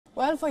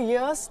Well, for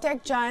years,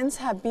 tech giants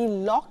have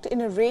been locked in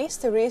a race,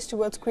 the race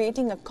towards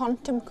creating a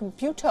quantum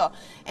computer.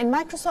 And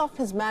Microsoft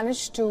has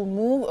managed to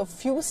move a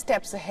few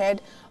steps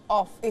ahead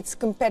of its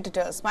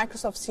competitors.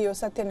 Microsoft CEO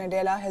Satya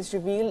Nadela has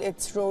revealed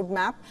his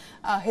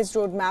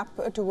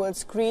roadmap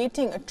towards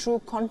creating a true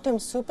quantum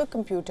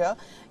supercomputer.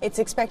 It's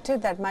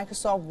expected that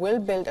Microsoft will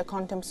build a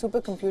quantum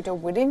supercomputer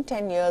within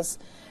 10 years.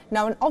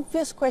 Now, an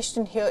obvious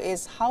question here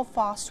is, how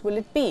fast will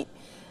it be?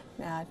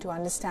 To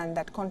understand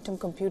that quantum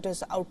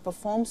computers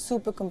outperform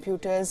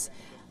supercomputers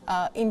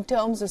in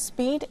terms of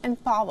speed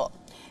and power.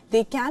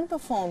 They can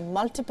perform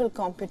multiple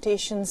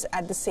computations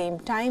at the same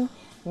time,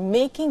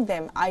 making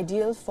them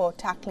ideal for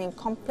tackling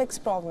complex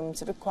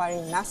problems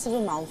requiring massive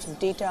amounts of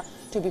data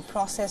to be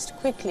processed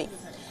quickly.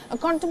 A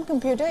quantum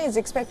computer is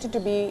expected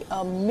to be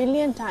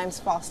 1,000,000 times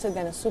faster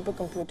than a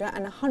supercomputer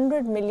and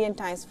 100 million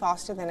times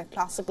faster than a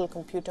classical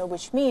computer,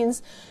 which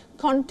means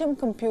quantum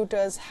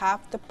computers have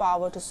the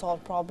power to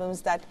solve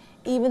problems that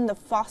even the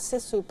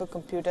fastest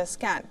supercomputers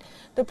can.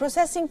 The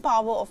processing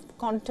power of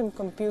quantum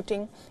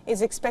computing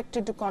is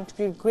expected to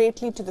contribute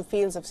greatly to the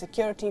fields of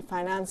security,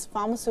 finance,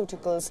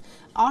 pharmaceuticals,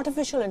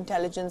 artificial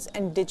intelligence,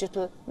 and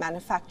digital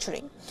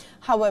manufacturing.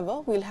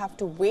 However, we'll have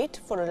to wait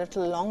for a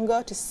little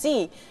longer to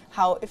see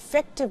how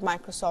effective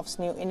Microsoft's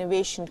new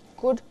innovation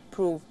could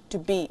prove to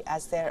be,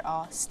 as there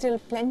are still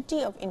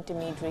plenty of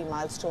intermediary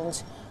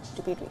milestones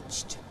to be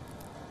reached.